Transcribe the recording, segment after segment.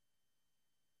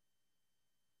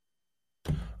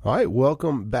All right,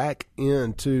 welcome back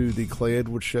into the Clay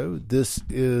Edwards Show. This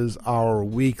is our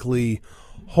weekly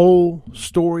Whole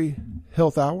Story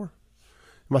Health Hour.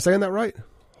 Am I saying that right?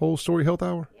 Whole Story Health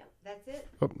Hour? Yep, that's it.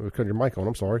 Oh, we cut your mic on.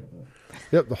 I'm sorry.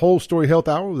 Yep, the Whole Story Health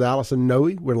Hour with Allison Noe.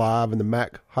 We're live in the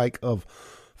Mac Hike of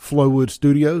Flowwood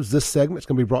Studios. This segment is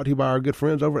going to be brought to you by our good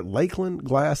friends over at Lakeland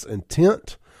Glass and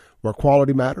Tint, where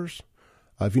quality matters.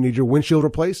 If you need your windshield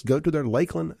replaced, go to their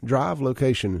Lakeland Drive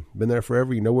location. Been there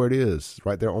forever. You know where it is.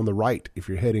 Right there on the right if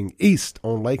you're heading east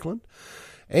on Lakeland.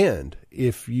 And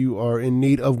if you are in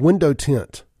need of window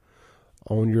tint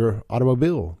on your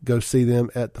automobile, go see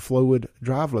them at the Flowwood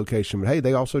Drive location. But hey,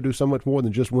 they also do so much more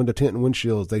than just window tint and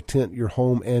windshields. They tint your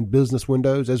home and business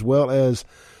windows as well as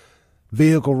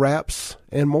vehicle wraps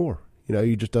and more. You know,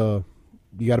 you just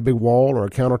you got a big wall or a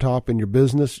countertop in your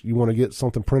business, you want to get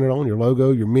something printed on, your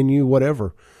logo, your menu,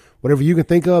 whatever you can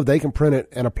think of, they can print it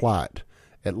and apply it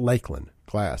at Lakeland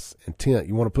Glass and Tint.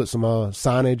 You want to put some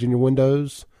signage in your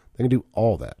windows, they can do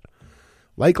all that.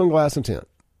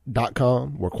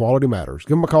 LakelandGlassandTint.com, where quality matters.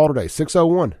 Give them a call today,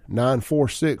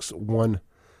 601-946-1000.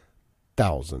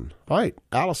 All right,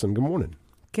 Allison, good morning.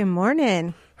 Good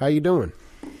morning. How you doing?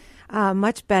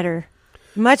 Much better.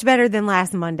 Much better than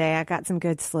last Monday. I got some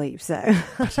good sleep. So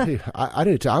I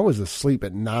did too. I was asleep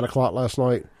at 9 o'clock last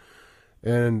night,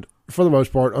 and for the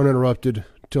most part, uninterrupted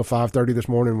till 5:30 this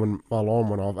morning when my alarm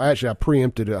went off. I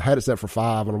preempted it. I had it set for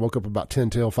 5, and I woke up about 10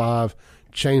 till 5,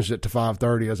 changed it to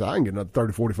 5:30. I said, I can get another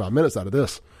 30, 45 minutes out of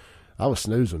this. I was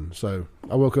snoozing. So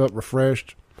I woke up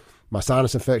refreshed. My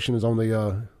sinus infection is on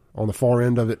the far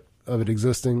end of it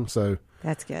existing. So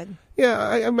that's good.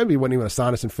 Yeah, maybe it wasn't even a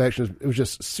sinus infection. It was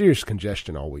just serious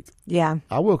congestion all week. Yeah.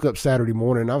 I woke up Saturday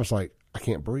morning and I was like, I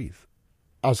can't breathe.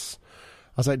 I was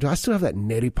like, do I still have that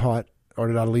neti pot or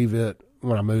did I leave it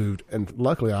when I moved? And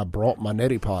luckily I brought my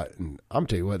neti pot, and I'm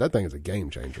telling you what, that thing is a game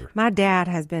changer. My dad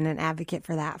has been an advocate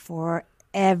for that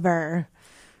forever.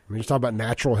 I mean, you talk about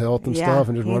natural health and stuff,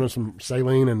 and just running some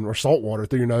saline or salt water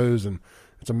through your nose, and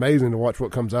it's amazing to watch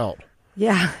what comes out.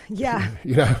 Yeah.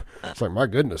 You know, it's like, my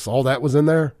goodness, all that was in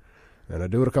there. And I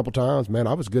do it a couple times. Man,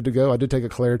 I was good to go. I did take a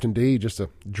Claritin D just to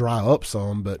dry up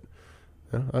some, but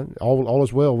all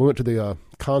is well. We went to the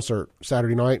concert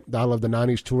Saturday night, the I Love the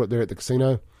 90s tour up there at the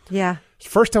casino. Yeah. It's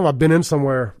the first time I've been in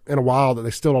somewhere in a while that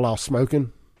they still allow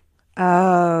smoking.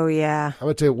 Oh, yeah. I'm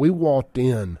going to tell you, we walked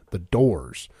in the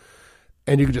doors,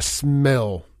 and you could just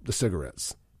smell the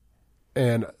cigarettes.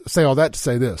 And say all that to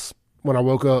say this. When I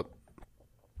woke up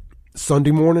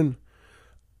Sunday morning,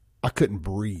 I couldn't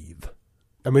breathe.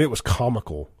 I mean, it was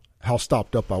comical how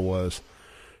stopped up I was.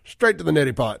 Straight to the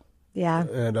neti pot. Yeah.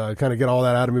 And kind of get all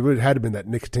that out of me. But it had to have been that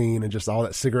nicotine and just all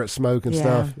that cigarette smoke and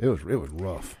stuff. It was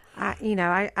rough.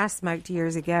 I smoked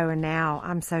years ago, and now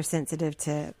I'm so sensitive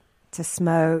to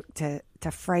smoke, to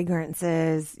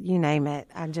fragrances, you name it.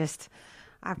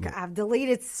 I've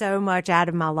deleted so much out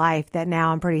of my life that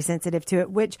now I'm pretty sensitive to it,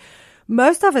 which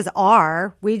most of us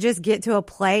are. We just get to a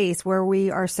place where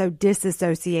we are so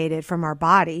disassociated from our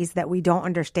bodies that we don't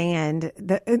understand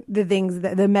the things,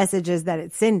 the messages that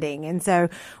it's sending. And so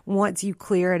once you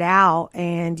clear it out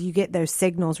and you get those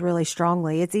signals really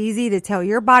strongly, it's easy to tell.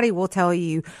 Your body will tell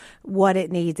you what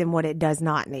it needs and what it does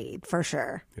not need, for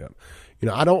sure. Yeah. You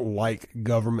know, I don't like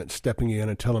government stepping in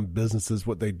and telling businesses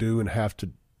what they do and have to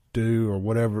do or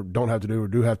whatever, don't have to do or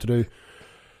do have to do.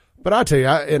 But I tell you,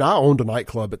 I owned a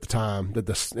nightclub at the time that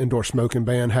this indoor smoking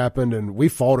ban happened, and we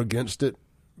fought against it.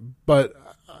 But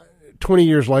 20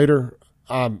 years later,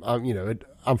 I'm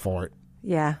for it.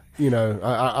 Yeah. You know,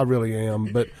 I really am.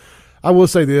 But I will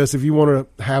say this: if you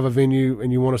want to have a venue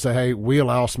and you want to say, "Hey, we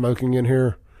allow smoking in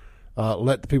here,"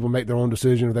 let the people make their own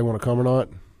decision if they want to come or not.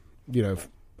 You know,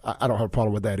 I don't have a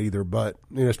problem with that either. But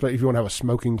you know, especially if you want to have a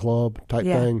smoking club type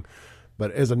thing.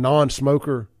 But as a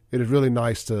non-smoker, it is really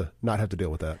nice to not have to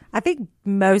deal with that. I think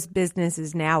most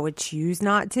businesses now would choose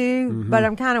not to, but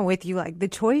I'm kind of with you. Like, the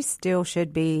choice still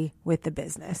should be with the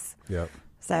business. Yeah.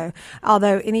 So,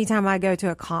 although anytime I go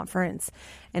to a conference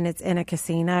and it's in a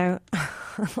casino,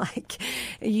 like,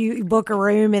 you book a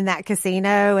room in that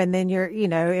casino and then you're,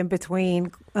 in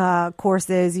between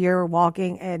courses, you're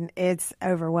walking and it's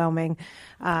overwhelming.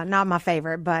 Not my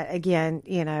favorite, but again,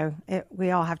 we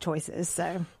all have choices.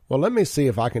 So. Well, let me see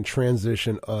if I can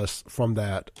transition us from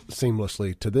that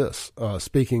seamlessly to this.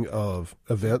 Speaking of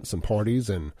events and parties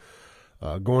and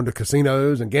going to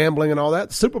casinos and gambling and all that,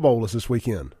 the Super Bowl is this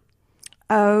weekend.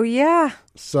 Oh, yeah.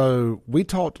 So we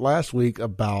talked last week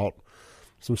about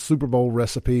some Super Bowl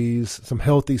recipes, some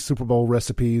healthy Super Bowl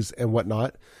recipes and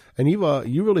whatnot. And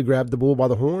you really grabbed the bull by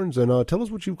the horns and tell us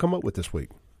what you've come up with this week.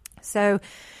 So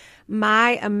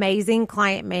My amazing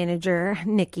client manager,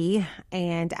 Nikki,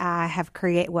 and I have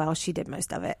she did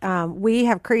most of it. We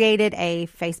have created a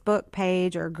Facebook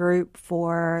page or group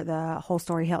for the Whole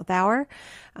Story Health Hour.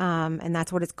 And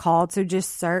that's what it's called. So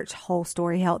just search Whole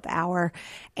Story Health Hour,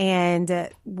 and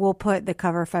we'll put the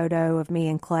cover photo of me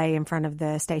and Clay in front of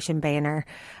the station banner.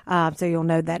 So you'll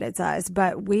know that it's us.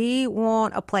 But we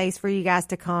want a place for you guys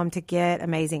to come to get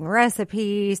amazing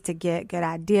recipes, to get good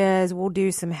ideas. We'll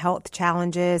do some health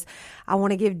challenges. I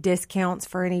want to give discounts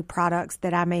for any products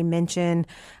that I may mention.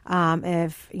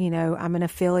 If, I'm an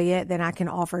affiliate, then I can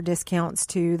offer discounts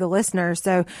to the listeners.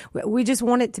 So we just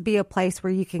want it to be a place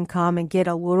where you can come and get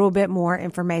a little bit more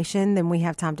information than we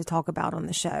have time to talk about on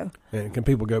the show. And can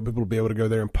people will be able to go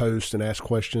there and post and ask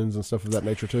questions and stuff of that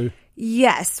nature too?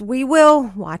 Yes, we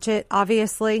will watch it,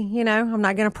 obviously. I'm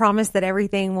not going to promise that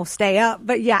everything will stay up,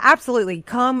 but yeah, absolutely.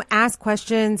 Come ask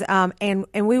questions, and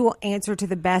we will answer to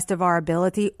the best of our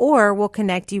ability, or we'll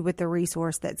connect you with the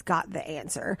resource that's got the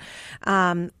answer.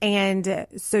 And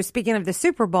so speaking of the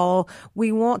Super Bowl,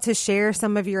 we want to share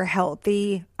some of your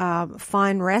healthy,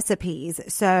 fun recipes.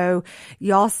 So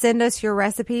y'all send us your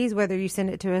recipes, whether you send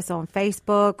it to us on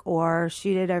Facebook or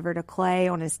shoot it over to Clay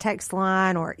on his text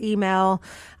line or email,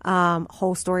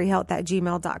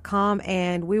 wholestoryhealth@gmail.com,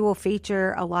 and we will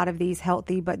feature a lot of these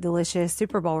healthy but delicious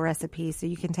Super Bowl recipes so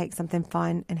you can take something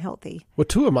fun and healthy. Well,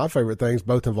 two of my favorite things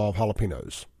both involve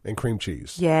jalapenos and cream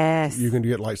cheese. Yes. You can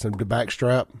get like some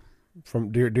backstrap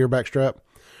from deer backstrap,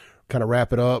 kind of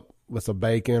wrap it up with some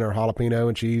bacon or jalapeno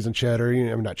and cheese and cheddar.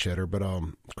 Not cheddar, but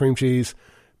cream cheese.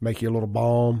 Make you a little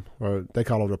balm, or they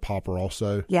call it a popper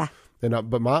also. Yeah. And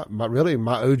but my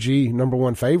OG number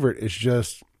one favorite is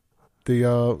just the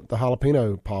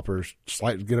jalapeno poppers.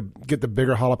 Get the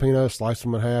bigger jalapeno, slice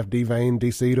them in half, devein,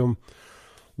 de-seed them,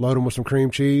 load them with some cream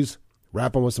cheese,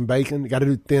 wrap them with some bacon. You got to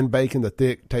do thin bacon. The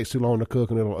thick takes too long to cook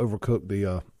and it'll overcook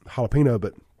the jalapeno,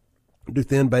 but do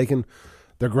thin bacon.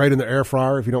 They're great in the air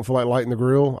fryer if you don't feel like lighting the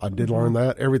grill. I did learn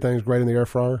that. Everything's great in the air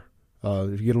fryer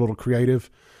if you get a little creative,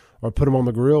 or put them on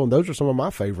the grill. And those are some of my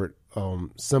favorite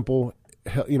simple,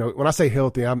 when I say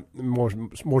healthy, I'm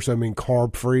more so mean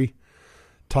carb-free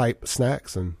type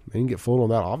snacks, and you can get full on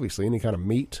that. Obviously, any kind of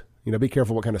meat. Be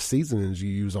careful what kind of seasonings you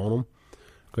use on them,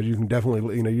 because you can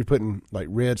definitely, you're putting like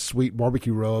red sweet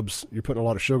barbecue rubs. You're putting a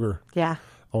lot of sugar,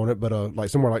 on it. But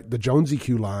like somewhere like the Jonesy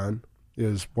Q line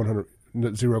is 100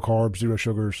 zero carbs, zero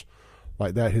sugars,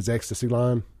 like that. His ecstasy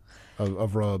line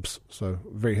of rubs, so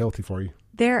very healthy for you.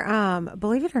 There,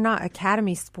 believe it or not,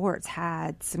 Academy Sports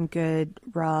had some good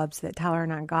rubs that Tyler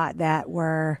and I got that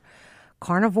were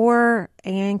carnivore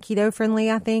and keto friendly,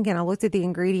 I think. And I looked at the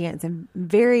ingredients, and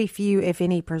very few, if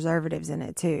any, preservatives in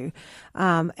it too.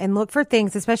 And look for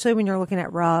things, especially when you're looking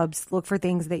at rubs, look for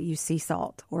things that use sea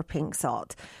salt or pink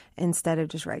salt instead of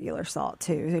just regular salt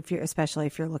too. Especially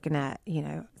if you're looking at,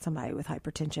 somebody with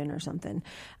hypertension or something,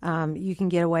 you can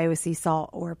get away with sea salt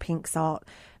or pink salt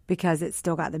because it's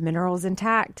still got the minerals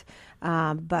intact.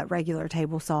 But regular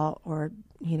table salt, or,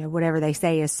 whatever they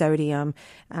say is sodium,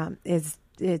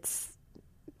 it's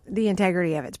the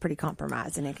integrity of it's pretty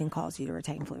compromised, and it can cause you to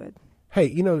retain fluid.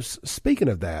 Hey, speaking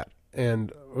of that,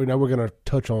 and we're going to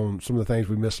touch on some of the things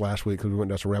we missed last week because we went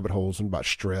down some rabbit holes and about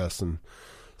stress and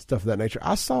stuff of that nature.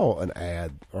 I saw an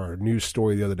ad or a news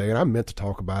story the other day, and I meant to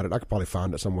talk about it. I could probably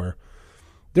find it somewhere.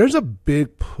 There's a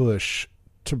big push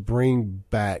to bring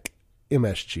back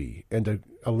MSG and to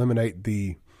eliminate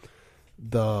the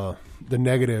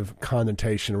negative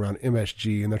connotation around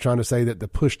MSG, and they're trying to say that the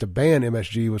push to ban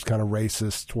MSG was kind of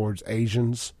racist towards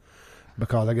Asians,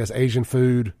 because I guess Asian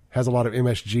food has a lot of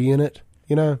MSG in it,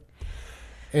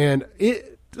 And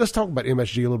let's talk about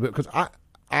MSG a little bit, because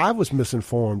I was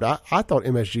misinformed. I thought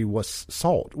MSG was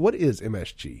salt. What is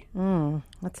MSG?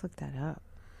 Let's look that up.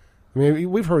 I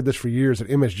mean, we've heard this for years, that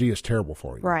MSG is terrible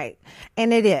for you. Right.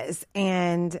 And it is.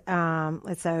 And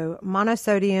so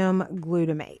monosodium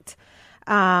glutamate.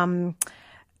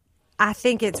 I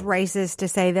think it's racist to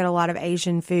say that a lot of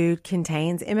Asian food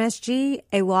contains MSG.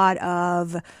 A lot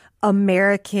of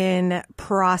American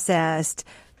processed,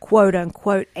 quote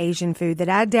unquote, Asian food that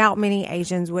I doubt many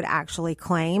Asians would actually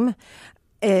claim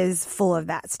is full of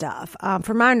that stuff.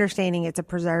 From my understanding, it's a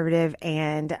preservative,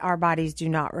 and our bodies do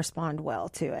not respond well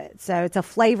to it. So it's a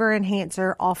flavor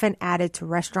enhancer, often added to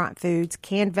restaurant foods,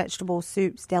 canned vegetables,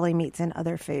 soups, deli meats, and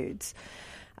other foods.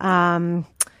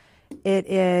 It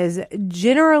is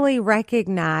generally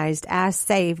recognized as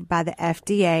safe by the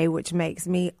FDA, which makes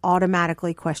me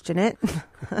automatically question it.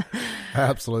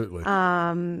 Absolutely.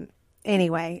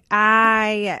 Anyway,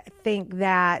 I think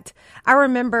that I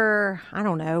remember, I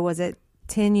don't know, was it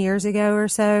 10 years ago or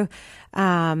so?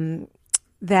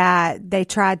 that they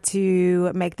tried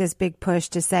to make this big push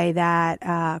to say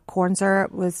that corn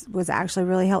syrup was actually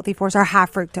really healthy for us, or high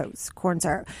fructose corn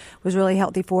syrup was really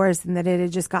healthy for us, and that it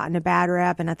had just gotten a bad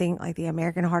rep. And I think like the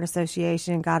American Heart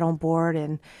Association got on board,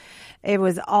 and it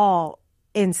was all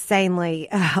insanely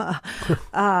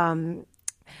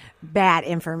bad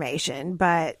information.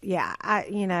 But yeah, I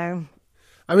mean,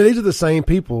 these are the same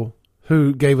people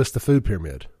who gave us the food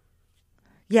pyramid.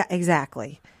 Yeah,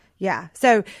 exactly. Yeah.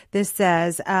 So this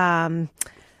says, so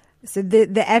the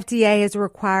FDA has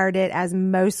required it as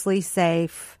mostly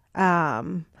safe.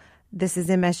 This is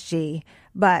MSG,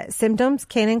 but symptoms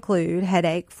can include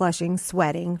headache, flushing,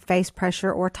 sweating, face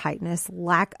pressure or tightness,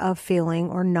 lack of feeling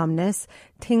or numbness,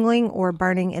 tingling or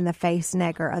burning in the face,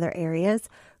 neck, or other areas,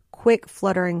 quick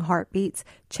fluttering heartbeats,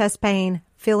 chest pain,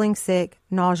 feeling sick,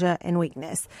 nausea, and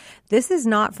weakness. This is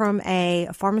not from a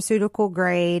pharmaceutical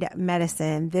grade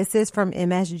medicine. This is from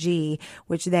MSG,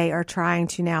 which they are trying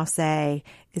to now say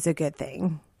is a good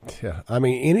thing. Yeah. I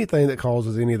mean, anything that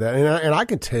causes any of that. And I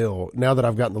can tell now that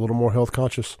I've gotten a little more health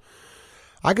conscious,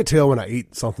 I could tell when I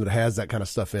eat something that has that kind of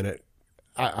stuff in it,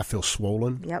 I feel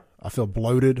swollen. Yep. I feel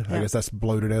bloated. Yep. I guess that's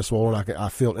bloated and swollen. I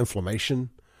feel inflammation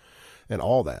and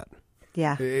all that.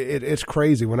 Yeah. It's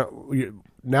crazy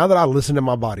now that I listen to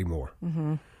my body more.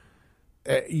 Mm-hmm.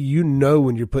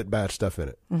 When you put bad stuff in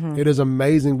it. Mm-hmm. It is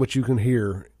amazing what you can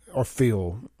hear or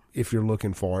feel if you're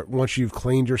looking for it. Once you've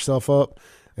cleaned yourself up,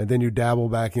 and then you dabble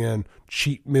back in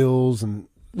cheat meals and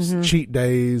cheat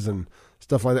days and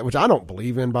stuff like that, which I don't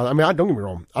believe in. Don't get me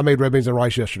wrong. I made red beans and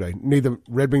rice yesterday. Neither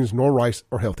red beans nor rice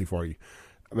are healthy for you.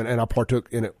 And I partook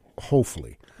in it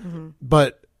wholesomely. Mm-hmm.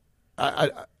 But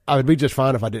I would be just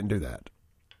fine if I didn't do that.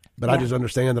 But I just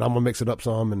understand that I'm going to mix it up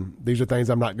some, and these are things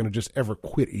I'm not going to just ever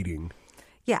quit eating.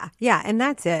 Yeah, yeah, and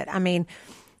that's it. I mean,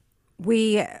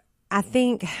 I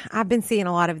think I've been seeing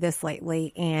a lot of this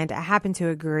lately, and I happen to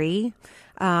agree.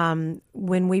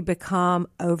 When we become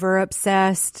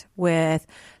over-obsessed with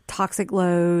toxic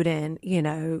load and,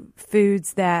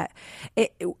 foods that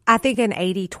I think an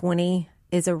 80-20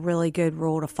 is a really good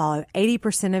rule to follow.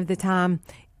 80% of the time,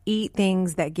 eat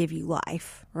things that give you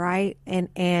life, right?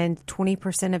 And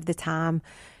 20% of the time,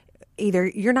 either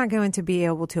you're not going to be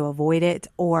able to avoid it,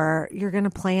 or you're going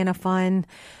to plan a fun,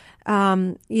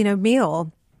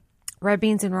 meal. Red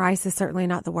beans and rice is certainly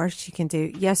not the worst you can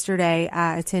do. Yesterday,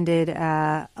 I attended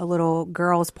a little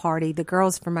girls' party. The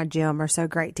girls from my gym are so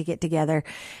great to get together,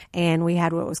 and we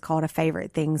had what was called a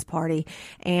favorite things party.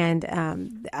 And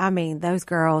those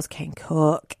girls can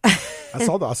cook.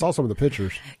 I saw some of the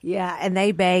pictures. Yeah, and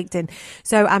they baked, and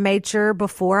so I made sure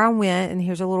before I went. And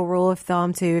here's a little rule of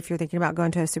thumb too, if you're thinking about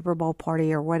going to a Super Bowl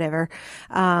party or whatever.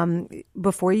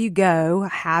 Before you go,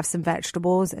 have some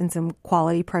vegetables and some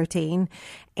quality protein.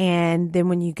 And then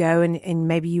when you go and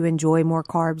maybe you enjoy more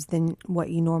carbs than what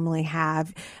you normally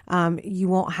have, you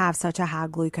won't have such a high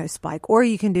glucose spike. Or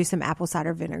you can do some apple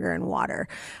cider vinegar and water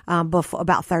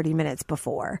about 30 minutes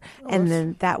before. And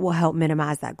then that will help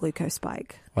minimize that glucose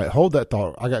spike. All right, hold that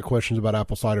thought. I got questions about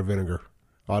apple cider vinegar.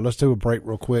 All right, let's do a break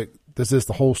real quick. This is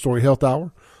the Whole Story Health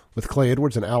Hour with Clay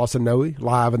Edwards and Allison Noe,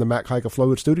 live in the Mac Haik of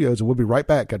Flowwood Studios. And we'll be right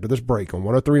back after this break on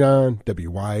 103.9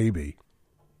 WYAB.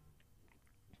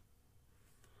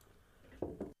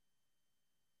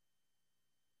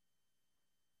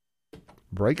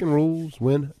 Breaking rules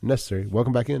when necessary.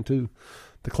 Welcome back into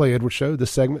the Clay Edwards Show.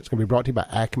 This segment is going to be brought to you by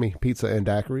Acme Pizza and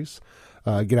Daiquiris.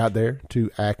 Get out there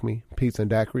to Acme Pizza and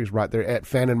Daiquiris right there at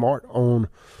Fannin Mart on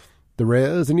the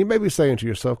res. And you may be saying to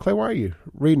yourself, Clay, why are you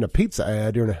reading a pizza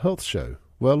ad during a health show?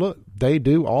 Well, look, they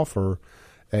do offer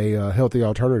a healthy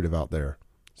alternative out there.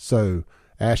 So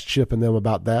ask Chip and them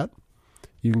about that.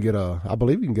 You can get I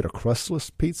believe you can get a crustless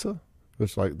pizza.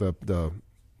 It's like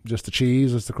just the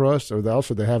cheese is the crust, or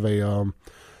they have a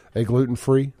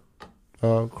gluten-free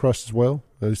crust as well.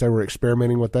 At least they were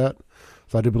experimenting with that.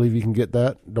 So I do believe you can get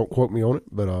that. Don't quote me on it,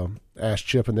 but ask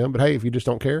Chip and them. But hey, if you just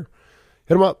don't care,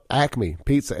 hit them up. Acme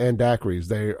Pizza and Daiquiris.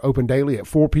 They're open daily at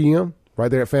 4 p.m. right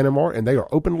there at Fannin Mart, and they are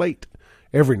open late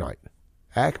every night.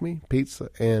 Acme Pizza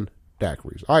and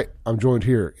Daiquiris. All right, I'm joined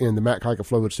here in the Mac Haik of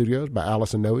Flowwood Studios by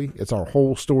Allison Noe. It's our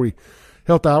Whole Story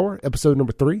Health Hour, episode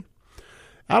number 3.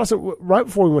 Allison, right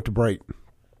before we went to break,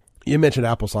 you mentioned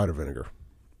apple cider vinegar,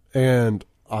 and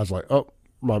I was like, "Oh,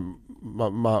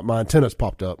 my antennas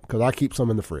popped up," because I keep some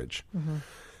in the fridge,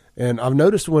 and I've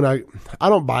noticed when I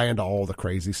don't buy into all the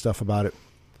crazy stuff about it,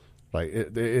 like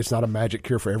it's not a magic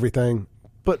cure for everything,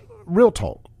 but real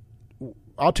talk,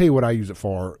 I'll tell you what I use it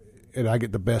for, and I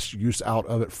get the best use out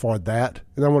of it for that,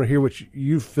 and I want to hear what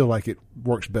you feel like it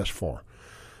works best for.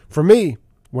 For me,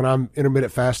 when I'm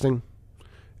intermittent fasting,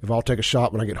 if I'll take a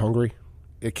shot when I get hungry,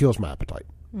 it kills my appetite.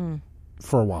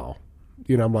 for a while.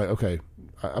 I'm like, okay,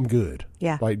 I'm good.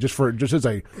 Yeah. Like just as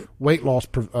a weight loss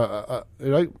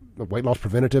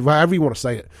preventative, however you want to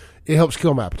say it, it helps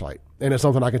kill my appetite, and it's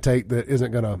something I can take that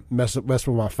isn't going to mess with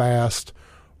my fast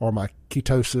or my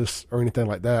ketosis or anything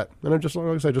like that. And I'm just, like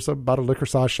I say, just about a liquor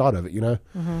size shot of it,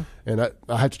 Mm-hmm. And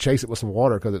I had to chase it with some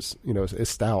water because it's, it's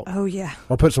stout. Oh yeah.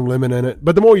 Or put some lemon in it.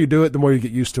 But the more you do it, the more you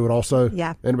get used to it also.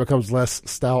 Yeah. And it becomes less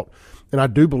stout. And I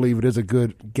do believe it is a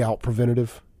good gout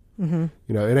preventative. Mm-hmm.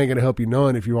 It ain't going to help you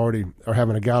none if you already are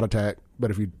having a gout attack. But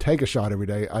if you take a shot every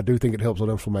day, I do think it helps with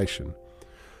inflammation.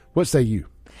 What say you?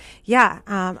 Yeah,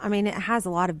 I mean, it has a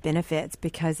lot of benefits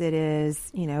because it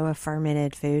is, a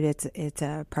fermented food. It's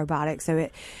a probiotic. So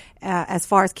it, as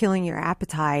far as killing your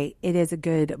appetite, it is a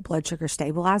good blood sugar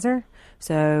stabilizer.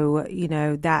 So,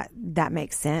 that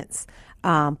makes sense.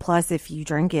 Plus, if you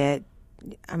drink it,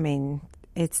 I mean,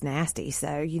 it's nasty.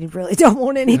 So you really don't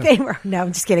want anything. Yeah. No,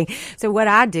 I'm just kidding. So what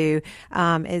I do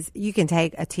is you can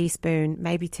take a teaspoon,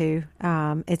 maybe two.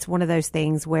 It's one of those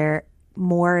things where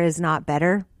more is not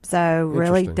better. So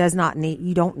really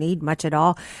you don't need much at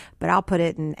all, but I'll put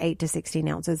it in 8 to 16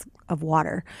 ounces of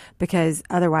water because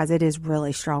otherwise it is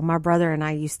really strong. My brother and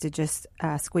I used to just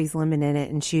squeeze lemon in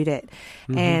it and shoot it.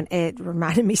 Mm-hmm. And it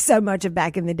reminded me so much of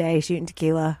back in the day shooting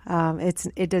tequila.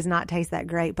 It does not taste that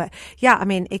great, but yeah, I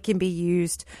mean, it can be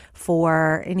used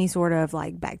for any sort of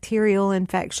like bacterial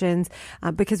infections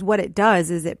because what it does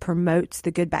is it promotes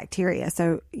the good bacteria.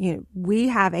 So, we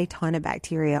have a ton of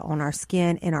bacteria on our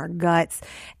skin, in our guts,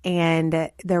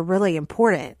 and they're really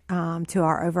important to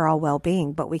our overall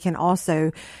well-being, but we can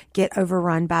also get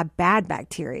overrun by bad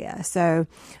bacteria. So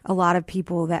a lot of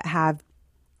people that have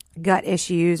gut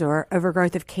issues or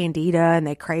overgrowth of candida and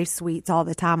they crave sweets all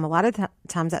the time, a lot of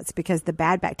times that's because the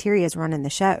bad bacteria is running the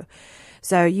show.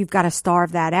 So you've got to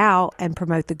starve that out and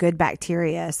promote the good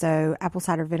bacteria. So apple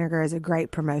cider vinegar is a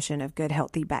great promotion of good,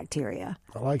 healthy bacteria.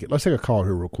 I like it. Let's take a call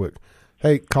here real quick.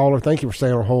 Hey, caller, thank you for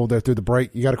staying on hold there through the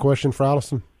break. You got a question for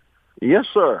Allison? Yes,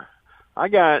 sir.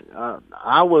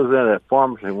 I was at a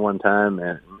pharmacy one time,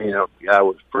 and I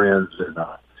was friends, and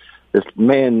this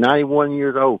man, 91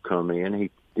 years old, come in. He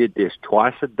did this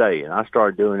twice a day, and I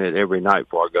started doing it every night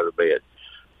before I go to bed.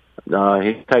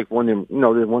 He'd take one of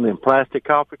them plastic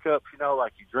coffee cups,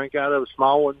 like you drink out of, the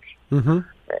small ones, mm-hmm.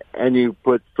 and you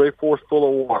put 3/4 full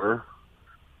of water,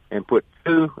 and put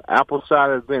 2 apple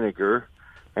cider vinegar,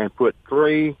 and put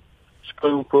 3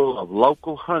 spoonfuls of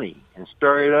local honey and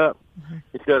stir it up. Mm-hmm.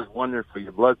 It does wonders for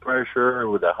your blood pressure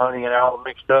with the honey and all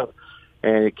mixed up,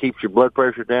 and it keeps your blood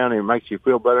pressure down and it makes you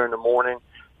feel better in the morning,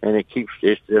 and it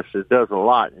does a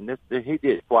lot. And he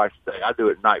did it twice a day. I do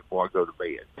it at night before I go to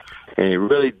bed, and it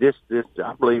really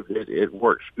I believe it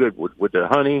works good with the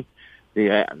honey, the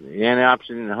antioxidant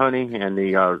in the honey, and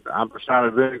the apple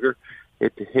cider vinegar. I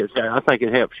think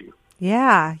it helps you.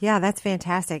 Yeah, that's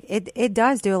fantastic. It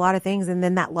does do a lot of things, and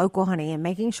then that local honey and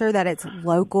making sure that it's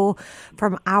local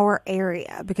from our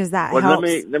area because that helps.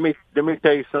 Let me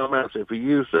tell you something else. If you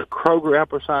use the Kroger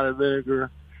apple cider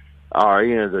vinegar, or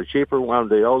the cheaper one,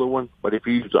 the older one, but if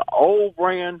you use the old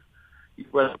brand, you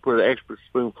better put an extra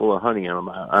spoonful of honey in them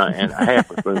and a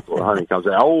half a spoonful of honey because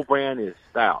the old brand is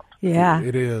stout. Yeah,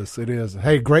 it is.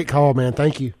 Hey, great call, man.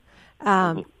 Thank you.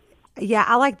 Yeah,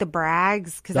 I like the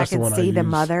Bragg's because I can see the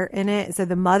mother in it. So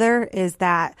the mother is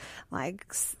that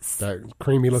that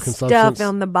creamy looking stuff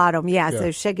on the bottom. Yeah,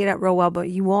 so shake it up real well, but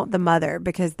you want the mother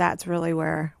because that's really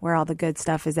where all the good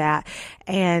stuff is at.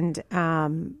 And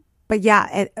but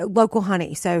yeah, local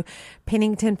honey. So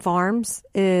Pennington Farms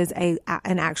is an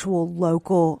actual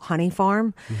local honey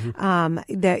farm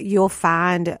that you'll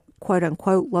find quote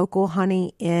unquote local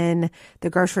honey in the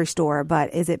grocery store,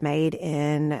 but is it made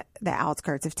in the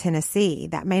outskirts of Tennessee?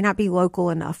 That may not be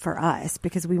local enough for us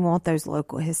because we want those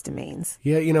local histamines.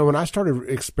 Yeah, when I started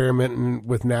experimenting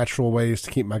with natural ways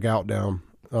to keep my gout down,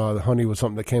 the honey was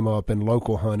something that came up, and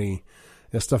local honey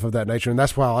and stuff of that nature. And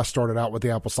that's why I started out with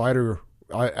the apple cider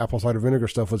vinegar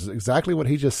stuff was exactly what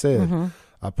he just said. Mm-hmm.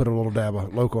 I put a little dab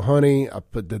of local honey,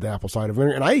 did the apple cider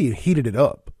vinegar, and I heated it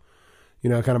up.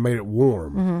 Kind of made it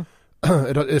warm.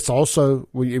 Mm-hmm. It's also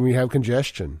when you have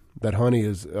congestion, that honey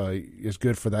is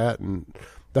good for that. And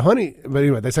the honey, but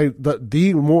anyway, they say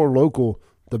the more local,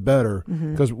 the better.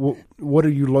 Because what are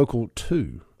you local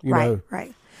to?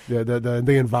 Right. The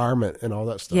environment and all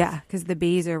that stuff. Yeah, because the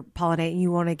bees are pollinating.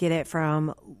 You want to get it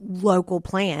from local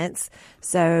plants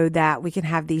so that we can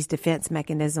have these defense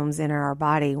mechanisms in our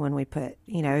body when we put,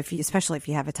 especially if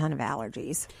you have a ton of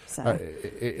allergies. So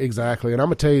exactly. And I'm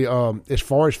going to tell you, as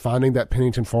far as finding that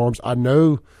Pennington Farms, I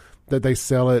know that they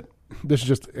sell it. This is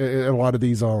just a lot of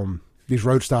these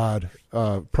roadside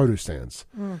produce stands.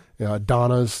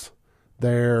 Donna's,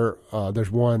 there. There's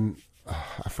one,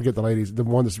 I forget the ladies, the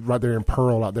one that's right there in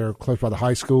Pearl out there close by the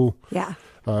high school. Yeah.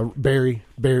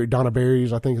 Donna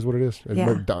Berries, I think is what it is.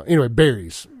 Yeah. Anyway,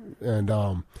 Berries.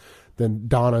 And then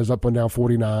Donna's up and down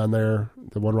 49 there,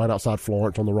 the one right outside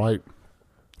Florence on the right.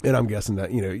 And I'm guessing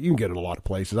that, you can get it a lot of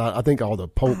places. I think all the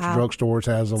Polk's drugstores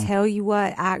has them. Tell you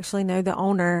what, I actually know the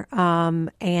owner,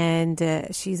 and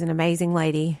she's an amazing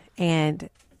lady. And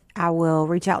I will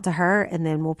reach out to her, and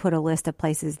then we'll put a list of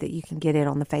places that you can get it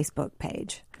on the Facebook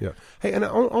page. Yeah. Hey, and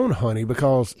on honey,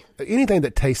 because anything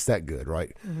that tastes that good,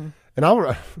 right? Mm-hmm. And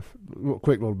I'll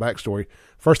quick little backstory.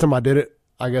 First time I did it,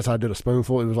 I guess I did a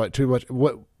spoonful. It was like too much.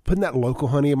 Putting that local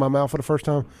honey in my mouth for the first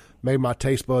time made my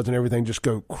taste buds and everything just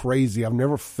go crazy. I've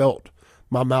never felt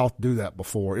my mouth do that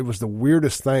before. It was the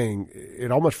weirdest thing.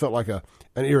 It almost felt like an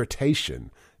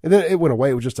irritation, and then it went away.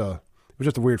 It was just a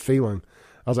weird feeling.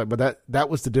 I was like, but that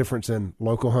was the difference in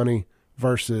local honey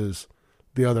versus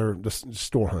the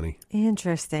store honey.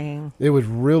 Interesting. It was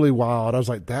really wild. I was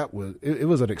like, it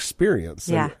was an experience.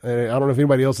 Yeah. And I don't know if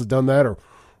anybody else has done that or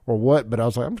what, but I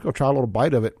was like, I'm just going to try a little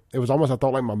bite of it. It was almost, I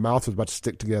thought like my mouth was about to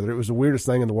stick together. It was the weirdest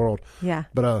thing in the world. Yeah.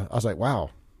 But I was like,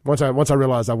 wow. Once I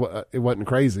realized it wasn't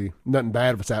crazy, nothing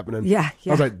bad was happening. Yeah. I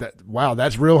was like, wow,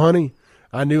 that's real honey.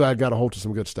 I knew I'd got a hold of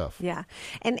some good stuff. Yeah.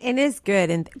 And it's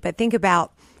good. But think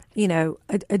about,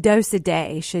 a dose a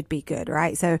day should be good,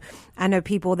 right? So I know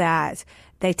people that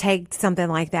they take something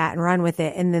like that and run with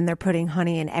it, and then they're putting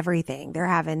honey in everything. They're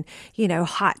having,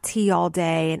 hot tea all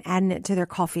day and adding it to their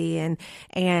coffee.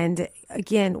 And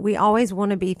again, we always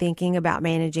want to be thinking about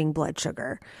managing blood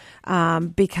sugar,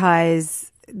 because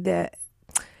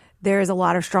there is a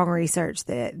lot of strong research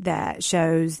that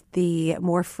shows the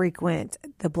more frequent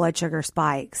the blood sugar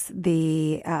spikes,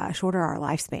 the shorter our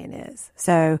lifespan is.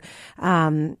 So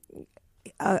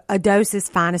a dose is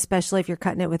fine, especially if you're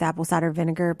cutting it with apple cider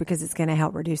vinegar, because it's going to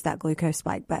help reduce that glucose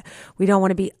spike. But we don't want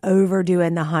to be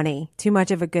overdoing the honey. Too much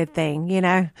of a good thing,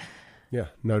 Yeah,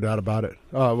 no doubt about it.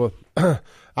 Well,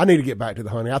 I need to get back to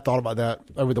the honey. I thought about that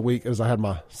over the week as I had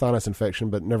my sinus infection,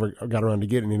 but never got around to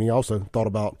getting any. Also thought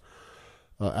about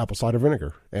apple cider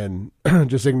vinegar, and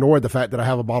just ignored the fact that I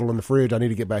have a bottle in the fridge. I need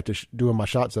to get back to doing my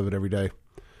shots of it every day.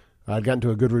 I'd gotten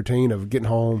to a good routine of getting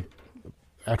home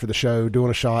after the show,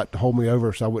 doing a shot to hold me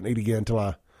over so I wouldn't eat again until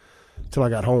I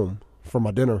got home for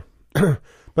my dinner.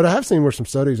 But I have seen where some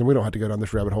studies, and we don't have to go down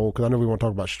this rabbit hole because I know we want to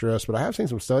talk about stress, but I have seen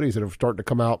some studies that have started to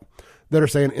come out that are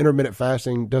saying intermittent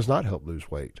fasting does not help lose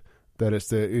weight. That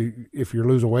if you're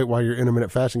losing weight while you're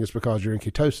intermittent fasting, it's because you're in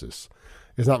ketosis.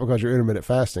 It's not because you're intermittent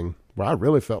fasting. Well, I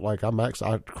really felt like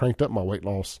I cranked up my weight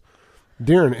loss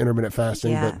during intermittent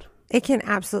fasting. Yeah. But it can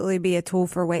absolutely be a tool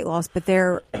for weight loss, but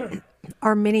there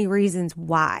are many reasons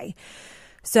why.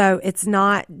 So it's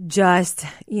not just,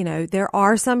 there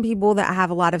are some people that have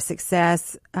a lot of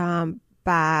success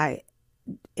by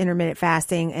intermittent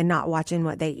fasting and not watching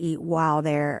what they eat while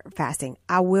they're fasting.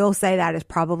 I will say that is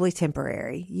probably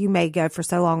temporary. You may go for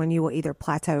so long and you will either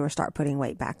plateau or start putting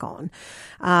weight back on.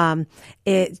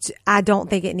 I don't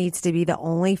think it needs to be the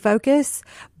only focus,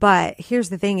 but here's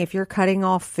the thing. If you're cutting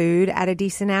off food at a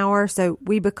decent hour, so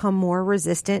we become more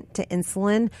resistant to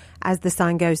insulin as the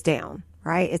sun goes down.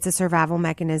 Right? It's a survival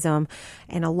mechanism.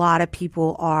 And a lot of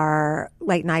people are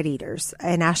late night eaters.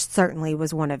 And I certainly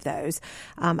was one of those.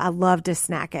 I love to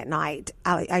snack at night.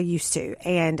 I used to.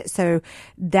 And so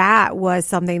that was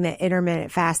something that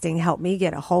intermittent fasting helped me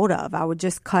get a hold of. I would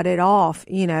just cut it off,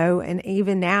 and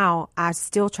even now I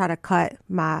still try to cut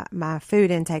my food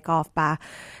intake off by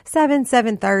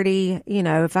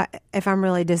 7:30. If I'm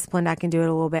really disciplined, I can do it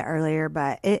a little bit earlier,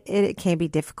 but it can be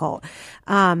difficult.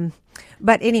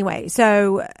 But anyway,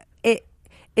 so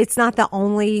it's not the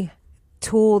only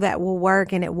tool that will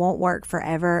work, and it won't work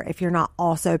forever if you're not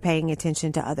also paying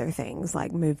attention to other things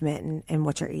like movement and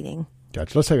what you're eating.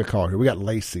 Gotcha. Let's take a call here. We got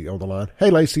Lacey on the line.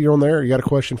 Hey, Lacey, you're on there. You got a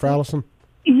question for Allison?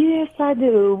 Yes, I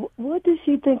do. What does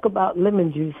she think about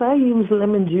lemon juice? I use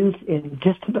lemon juice in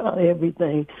just about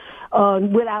everything.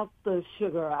 Without the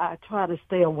sugar, I try to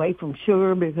stay away from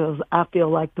sugar because I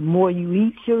feel like the more you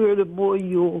eat sugar, the more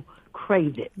you'll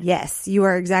crave it. Yes, you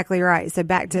are exactly right. So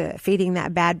back to feeding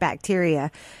that bad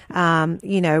bacteria.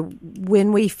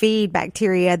 When we feed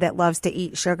bacteria that loves to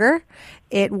eat sugar,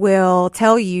 it will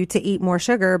tell you to eat more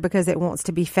sugar because it wants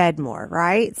to be fed more,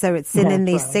 right? So it's sending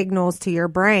these signals to your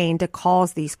brain to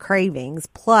cause these cravings.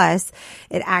 Plus,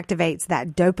 it activates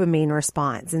that dopamine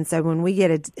response. And so when we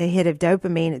get a hit of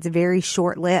dopamine, it's very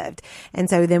short-lived. And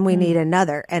so then we need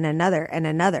another and another and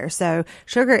another. So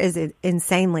sugar is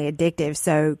insanely addictive.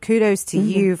 So kudos kudos to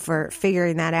you for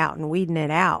figuring that out and weeding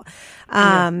it out.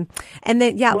 And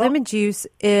then, lemon juice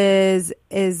is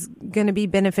going to be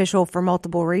beneficial for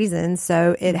multiple reasons.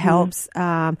 So it helps,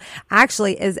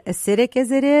 actually, as acidic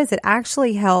as it is, it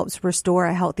actually helps restore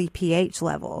a healthy pH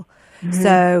level.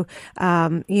 So,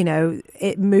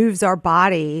 it moves our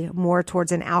body more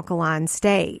towards an alkaline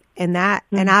state. And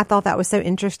and I thought that was so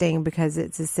interesting because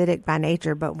it's acidic by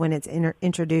nature, but when it's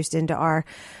introduced into our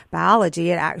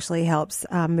biology, it actually helps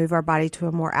move our body to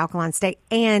a more alkaline state.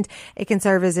 And it can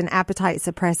serve as an appetite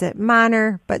suppressant,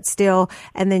 minor, but still.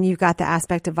 And then you've got the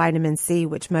aspect of vitamin C,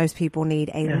 which most people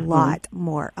need a lot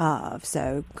more of.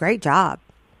 So great job.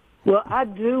 Well, I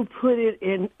do put it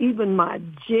in even my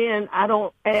gin. I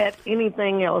don't add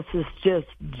anything else. It's just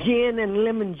gin and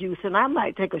lemon juice, and I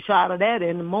might take a shot of that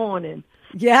in the morning.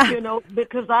 Yeah.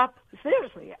 Because I've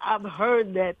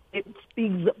heard that it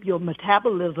speeds up your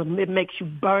metabolism. It makes you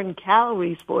burn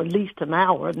calories for at least an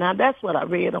hour. Now, that's what I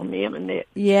read on the internet.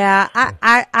 Yeah,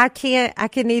 I can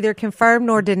neither confirm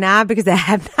nor deny because I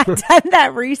have not done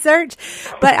that research.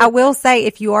 But I will say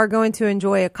if you are going to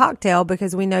enjoy a cocktail,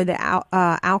 because we know that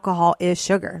alcohol is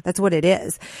sugar. That's what it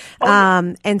is.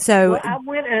 And so I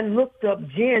went and looked up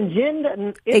gin. Gin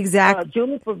doesn't,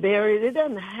 juniper berry, it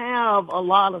doesn't have a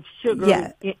lot of sugar. Yeah.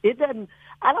 It doesn't.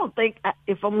 I don't think,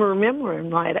 if I'm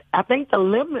remembering right, I think the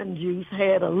lemon juice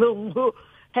had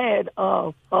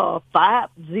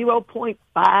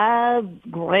 0.5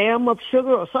 gram of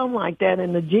sugar or something like that,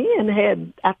 and the gin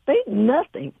had, I think,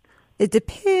 nothing. It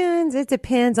depends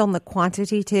on the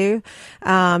quantity too.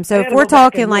 So if we're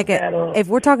talking if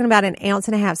we're talking about an ounce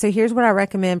and a half, so here's what I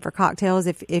recommend for cocktails.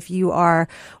 If you are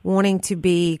wanting to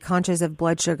be conscious of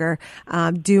blood sugar,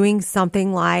 doing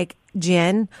something like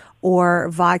gin or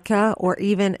vodka or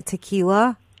even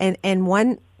tequila and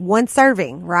one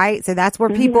serving, right? So that's where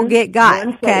people get got,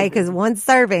 okay? Because one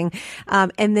serving,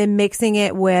 and then mixing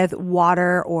it with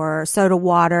water or soda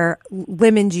water,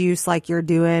 lemon juice like you're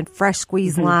doing, fresh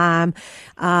squeezed lime.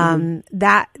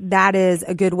 That is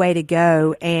a good way to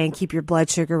go and keep your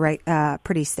blood sugar rate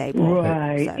pretty stable.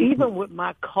 Right. So. Even with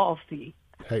my coffee.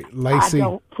 Hey, Lacey. I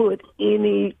don't put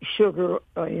any sugar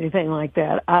or anything like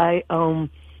that. I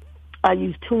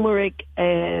use turmeric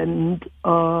and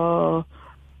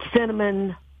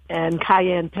cinnamon and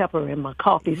cayenne pepper in my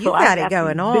coffee. You got it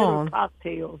going on.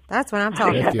 Cocktails. That's what I'm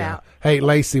talking about. Hey,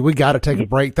 Lacey, we got to take a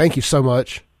break. Thank you so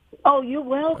much. Oh, you're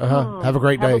welcome. Have a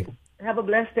great day. Have a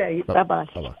blessed day. Bye-bye.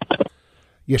 Bye-bye.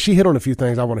 Yeah, she hit on a few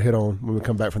things I want to hit on when we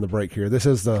come back from the break here. This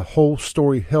is the Whole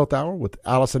Story Health Hour with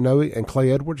Allison Noe and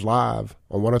Clay Edwards live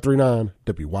on 103.9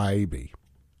 WYAB.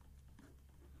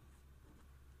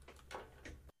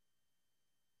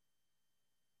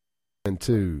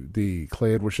 Into the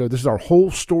Clay Edwards Show. This is our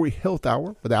Whole Story Health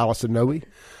Hour with Allison Noe.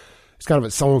 It's kind of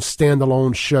its own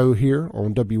standalone show here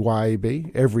on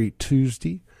WYAB every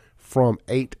Tuesday from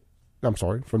 9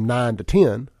 to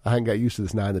 10. I haven't got used to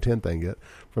this 9 to 10 thing yet.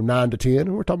 From 9 to 10,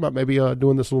 and we're talking about maybe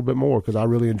doing this a little bit more because I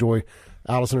really enjoy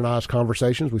Allison and I's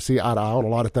conversations. We see eye to eye on a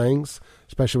lot of things,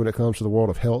 especially when it comes to the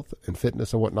world of health and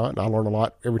fitness and whatnot, and I learn a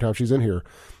lot every time she's in here.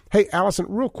 Hey, Allison,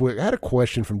 real quick, I had a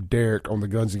question from Derek on the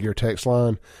Guns and Gear text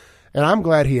line. And I'm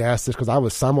glad he asked this because I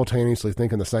was simultaneously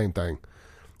thinking the same thing.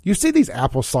 You see these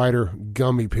apple cider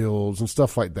gummy pills and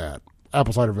stuff like that.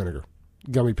 Apple cider vinegar,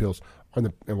 gummy pills,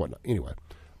 and whatnot. Anyway,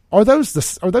 are those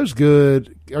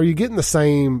good? Are you getting the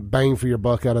same bang for your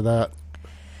buck out of that?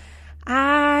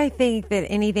 I think that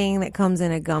anything that comes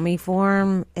in a gummy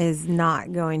form is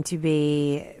not going to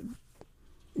be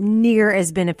near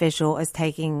as beneficial as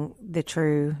taking the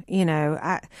true,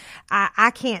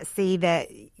 I can't see that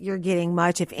you're getting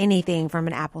much, if anything, from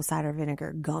an apple cider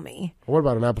vinegar gummy. What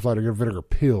about an apple cider vinegar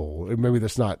pill? Maybe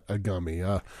that's not a gummy.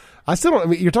 I still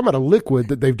don't, you're talking about a liquid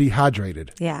that they've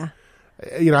dehydrated. Yeah.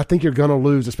 I think you're going to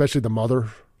lose, especially the mother.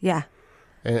 Yeah.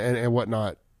 And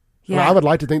whatnot. Yeah. Well, I would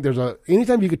like to think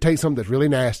anytime you could take something that's really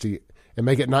nasty and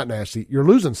make it not nasty, you're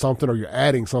losing something or you're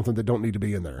adding something that don't need to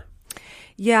be in there.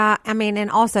 Yeah, and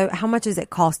also, how much is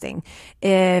it costing?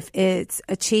 If it's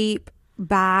a cheap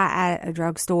buy at a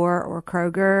drugstore or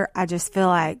Kroger, I just feel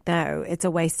like, no, it's a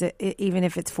waste. Even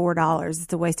if it's $4,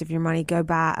 it's a waste of your money. Go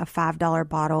buy a $5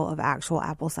 bottle of actual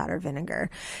apple cider vinegar.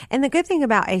 And the good thing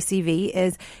about ACV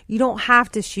is you don't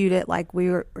have to shoot it like we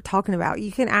were talking about.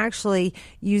 You can actually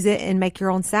use it and make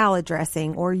your own salad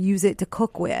dressing or use it to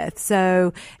cook with.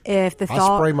 So if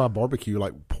I spray my barbecue,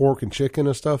 like pork and chicken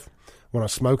and stuff, when I'm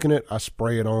smoking it, I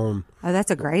spray it on. Oh,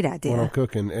 that's a great idea. When I'm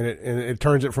cooking, and it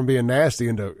turns it from being nasty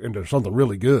into something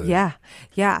really good. Yeah,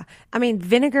 yeah. I mean,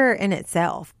 vinegar in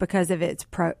itself, because of its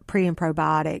pre and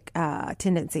probiotic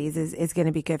tendencies, is going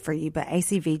to be good for you. But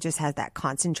ACV just has that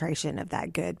concentration of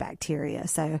that good bacteria.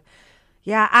 So,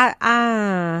 yeah,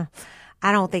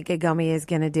 I don't think a gummy is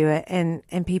going to do it.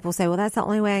 And people say, well, that's the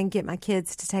only way I can get my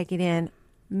kids to take it in.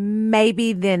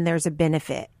 Maybe then there's a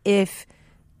benefit if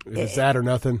it's that or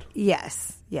nothing.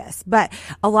 Yes. But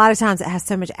a lot of times it has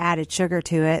so much added sugar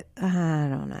to it. I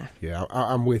don't know. Yeah,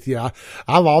 I'm with you.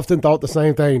 I've often thought the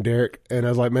same thing, Derek. And I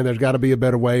was like, man, there's got to be a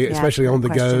better way, especially on the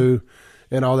go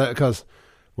and all that. Because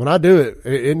when I do it,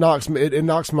 it knocks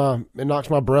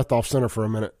my breath off center for a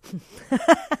minute.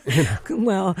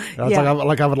 Well,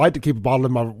 I would like to keep a bottle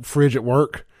in my fridge at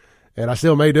work, and I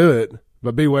still may do it,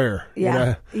 but beware.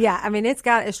 Yeah. I mean, it's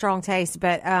got a strong taste,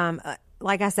 but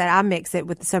like I said, I mix it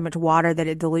with so much water that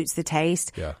it dilutes the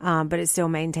taste. Yeah. But it still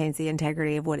maintains the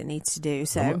integrity of what it needs to do.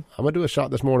 So I'm gonna do a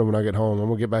shot this morning when I get home. I'm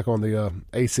gonna get back on the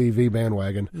ACV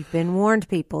bandwagon. You've been warned,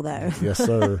 people, though. Yes,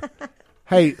 sir.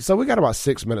 Hey, so we got about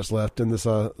 6 minutes left in this,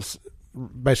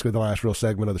 basically the last real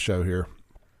segment of the show here.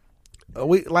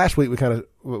 Last week we got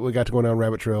to go down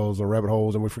rabbit trails or rabbit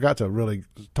holes, and we forgot to really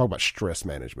talk about stress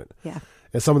management. Yeah.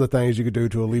 And some of the things you could do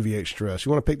to alleviate stress.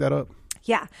 You want to pick that up?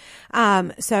 Yeah.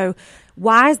 So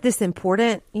why is this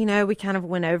important? We kind of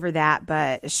went over that,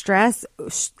 but stress,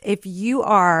 if you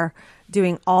are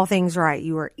doing all things right,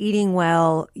 you are eating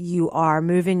well, you are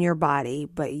moving your body,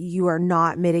 but you are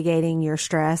not mitigating your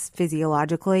stress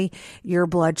physiologically, your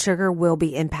blood sugar will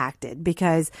be impacted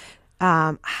because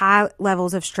high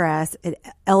levels of stress, it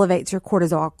elevates your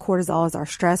cortisol. Cortisol is our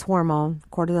stress hormone,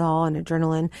 cortisol and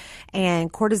adrenaline,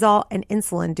 and cortisol and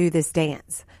insulin do this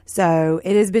dance. So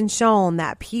it has been shown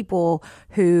that people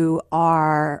who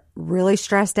are really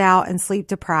stressed out and sleep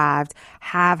deprived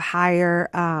have higher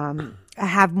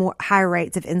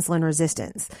rates of insulin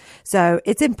resistance. So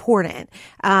it's important.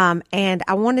 And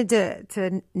I wanted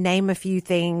to name a few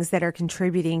things that are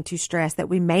contributing to stress that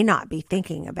we may not be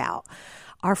thinking about.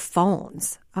 Our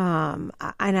phones. And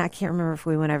I can't remember if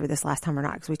we went over this last time or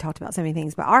not because we talked about so many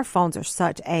things, but our phones are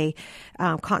such a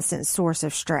constant source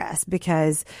of stress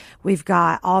because we've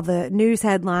got all the news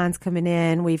headlines coming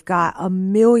in. We've got a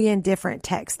million different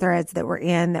text threads that we're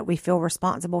in that we feel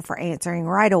responsible for answering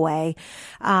right away.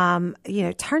 Turn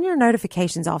your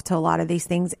notifications off to a lot of these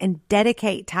things and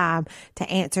dedicate time to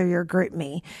answer your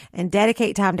GroupMe and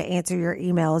dedicate time to answer your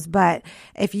emails. But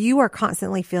if you are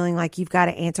constantly feeling like you've got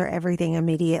to answer everything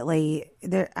immediately,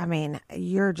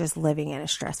 you're just living in a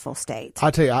stressful state. I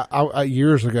tell you, I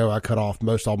years ago, I cut off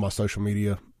most all my social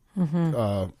media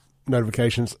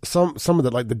notifications. Some of the,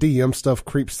 like the DM stuff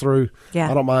creeps through. Yeah.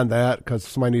 I don't mind that because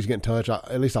somebody needs to get in touch.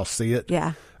 At least I'll see it.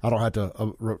 Yeah. I don't have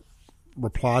to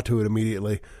reply to it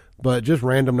immediately. But just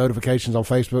random notifications on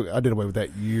Facebook, I did away with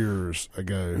that years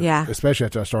ago. Yeah. Especially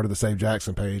after I started the Save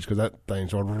Jackson page because that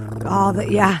thing's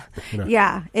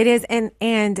Yeah, it is. And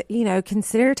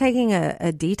consider taking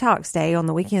a detox day on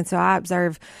the weekend. So I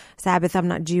observe Sabbath. I'm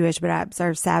not Jewish, but I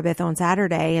observe Sabbath on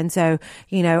Saturday. And so,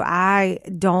 I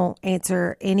don't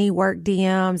answer any work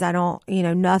DMs. I don't,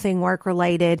 nothing work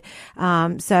related.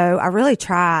 So I really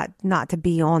try not to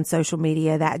be on social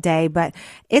media that day, but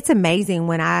it's amazing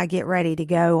when I get ready to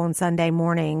go on Sunday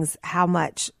mornings, how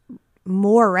much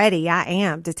more ready I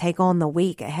am to take on the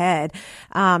week ahead.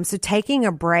 So taking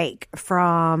a break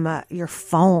from your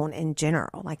phone in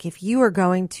general, like if you are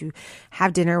going to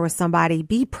have dinner with somebody,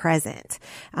 be present,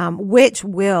 which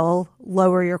will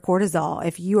lower your cortisol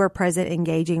if you are present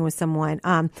engaging with someone.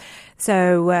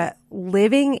 So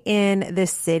living in the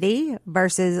city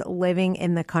versus living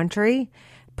in the country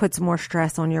puts more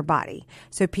stress on your body.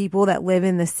 So people that live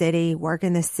in the city, work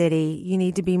in the city, you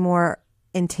need to be more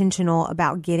intentional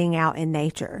about getting out in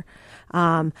nature.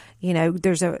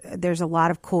 There's a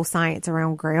lot of cool science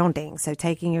around grounding. So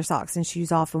taking your socks and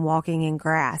shoes off and walking in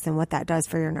grass and what that does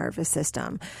for your nervous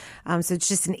system. So it's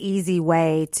just an easy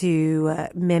way to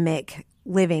mimic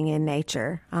living in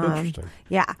nature. Interesting.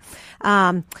 Yeah.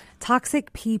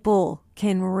 Toxic people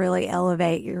can really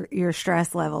elevate your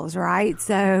stress levels, right?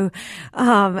 So,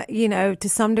 to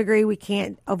some degree we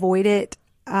can't avoid it.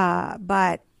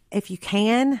 But if you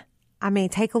can,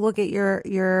 take a look at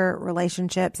your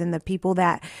relationships and the people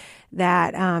that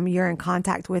that you're in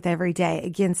contact with every day.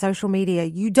 Again, social media,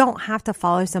 you don't have to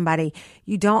follow somebody.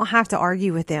 You don't have to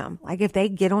argue with them. Like if they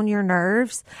get on your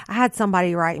nerves, I had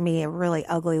somebody write me a really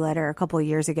ugly letter a couple of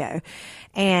years ago.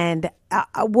 And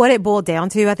what it boiled down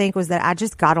to, I think, was that I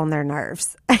just got on their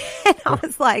nerves. And I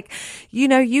was like, you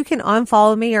know, you can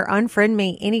unfollow me or unfriend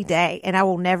me any day and I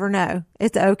will never know.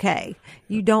 It's okay.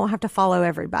 You don't have to follow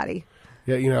everybody.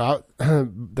 Yeah, you know,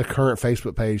 the current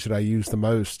Facebook page that I use the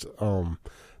most,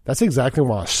 that's exactly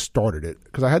why I started it.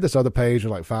 Because I had this other page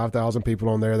with like 5,000 people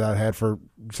on there that I had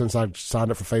since I signed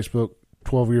up for Facebook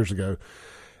 12 years ago.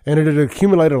 And it had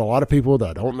accumulated a lot of people that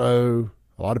I don't know,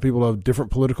 a lot of people of different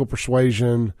political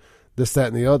persuasion, this, that,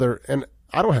 and the other. And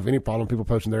I don't have any problem with people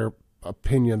posting their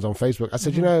opinions on Facebook. I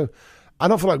said, you know, I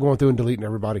don't feel like going through and deleting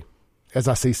everybody as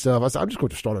I see stuff. I said, I'm just going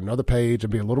to start another page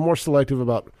and be a little more selective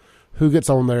about who gets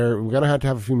on there. We're going to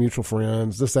have a few mutual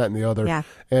friends, this, that, and the other. Yeah.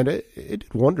 And it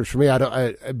did wonders for me.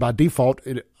 By default,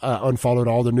 I unfollowed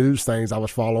all the news things I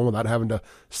was following without having to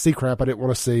see crap I didn't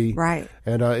want to see. Right.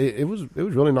 And it was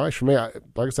really nice for me. Like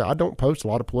I said, I don't post a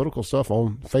lot of political stuff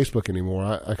on Facebook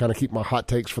anymore. I kind of keep my hot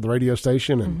takes for the radio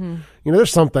station. And, you know, there's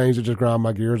some things that just grind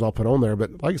my gears I'll put on there.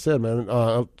 But like I said, man,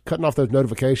 cutting off those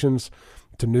notifications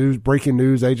to breaking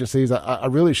news agencies, I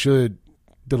really should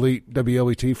delete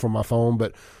WLET from my phone.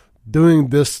 But doing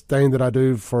this thing that I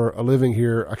do for a living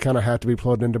here, I kind of have to be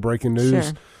plugged into breaking news.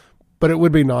 Sure. But it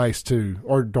would be nice to,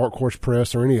 or Dark Horse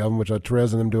Press or any of them, which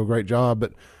Therese and them do a great job,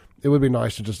 but it would be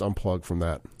nice to just unplug from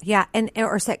that. Yeah,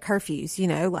 or set curfews, you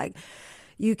know, like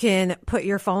you can put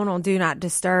your phone on Do Not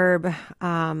Disturb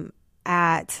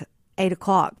at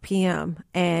 8:00 p.m.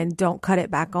 and don't cut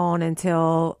it back on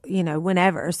until, you know,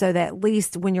 whenever, so that at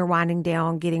least when you're winding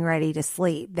down, getting ready to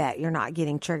sleep, that you're not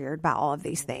getting triggered by all of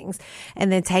these things.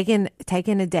 And then taking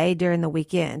a day during the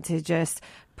weekend to just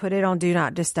put it on Do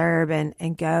Not Disturb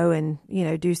and go and, you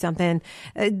know, do something.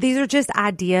 These are just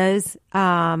ideas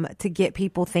to get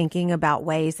people thinking about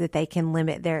ways that they can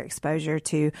limit their exposure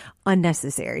to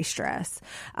unnecessary stress.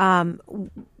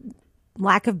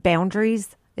 Lack of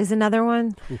boundaries is another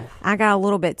one. I got a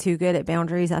little bit too good at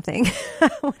boundaries, I think.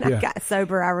 When I got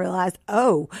sober, I realized,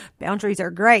 boundaries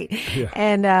are great. Yeah.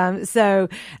 And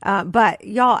but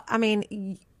y'all, I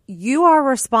mean, you are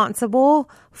responsible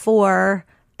for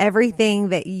everything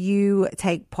that you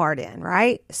take part in,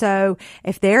 right? So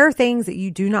if there are things that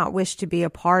you do not wish to be a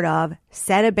part of,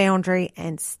 set a boundary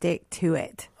and stick to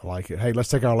it. I like it. Hey, let's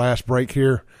take our last break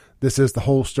here. This is the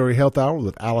Whole Story Health Hour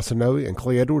with Allison Noe and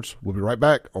Clay Edwards. We'll be right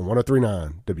back on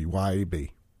 103.9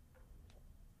 WYAB.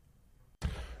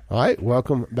 All right,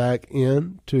 welcome back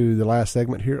in to the last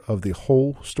segment here of the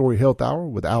Whole Story Health Hour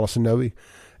with Allison Noe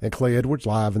and Clay Edwards,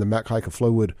 live in the Mac Hike of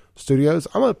Flowwood Studios.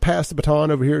 I'm going to pass the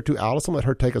baton over here to Allison, let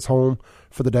her take us home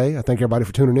for the day. I thank everybody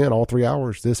for tuning in all 3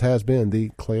 hours. This has been the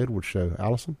Clay Edwards Show.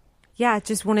 Allison? Yeah, I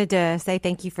just wanted to say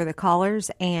thank you for the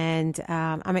callers, and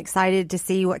I'm excited to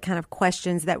see what kind of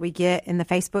questions that we get in the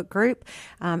Facebook group.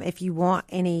 If you want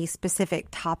any specific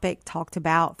topic talked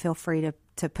about, feel free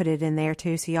to put it in there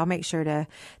too. So y'all make sure to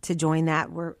join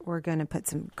that. We're going to put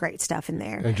some great stuff in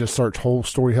there. And just search Whole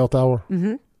Story Health Hour?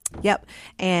 Mm-hmm. Yep.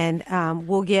 And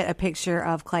we'll get a picture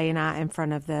of Clay and I in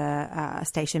front of the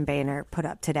station banner put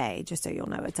up today, just so you'll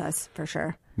know it's us for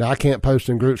sure. Now, I can't post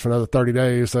in groups for another 30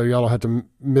 days, so y'all will have to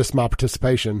miss my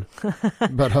participation.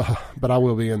 but I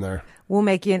will be in there. We'll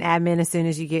make you an admin as soon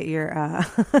as you get your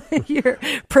your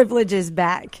privileges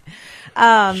back.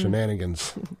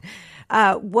 Shenanigans.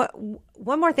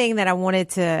 One more thing that I wanted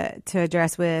to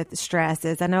address with stress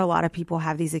is I know a lot of people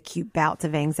have these acute bouts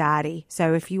of anxiety.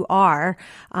 So if you are,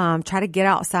 try to get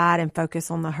outside and focus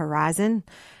on the horizon.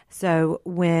 So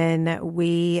when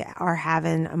we are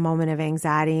having a moment of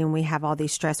anxiety and we have all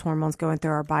these stress hormones going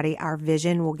through our body, our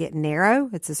vision will get narrow.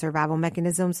 It's a survival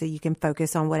mechanism, so you can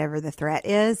focus on whatever the threat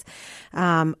is.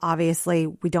 Obviously,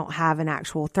 we don't have an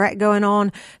actual threat going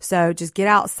on, so just get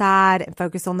outside and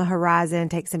focus on the horizon.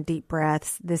 Take some deep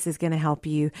breaths. This is going to help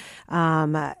you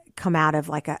come out of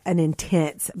like an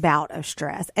intense bout of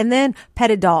stress. And then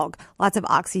pet a dog. Lots of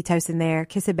oxytocin there.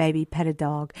 Kiss a baby, pet a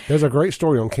dog. There's a great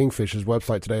story on Kingfish's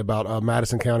website today about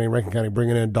Madison County and Rankin County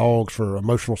bringing in dogs for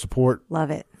emotional support. Love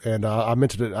it. And I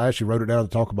mentioned it. I actually wrote it down to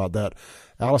talk about that.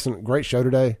 Allison, great show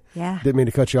today. Yeah. Didn't mean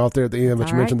to cut you off there at the end, but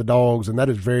you mentioned the dogs, and that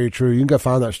is very true. You can go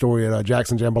find that story at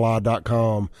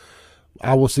jacksonjambalaya.com.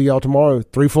 I will see y'all tomorrow.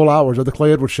 3 full hours of the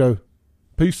Clay Edwards Show.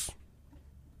 Peace.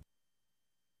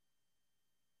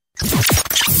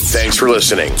 Thanks for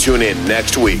listening. Tune in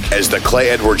next week as the Clay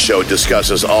Edwards Show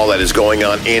discusses all that is going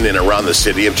on in and around the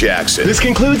city of Jackson. This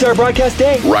concludes our broadcast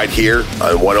day. Right here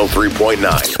on 103.9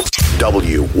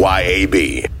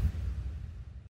 WYAB.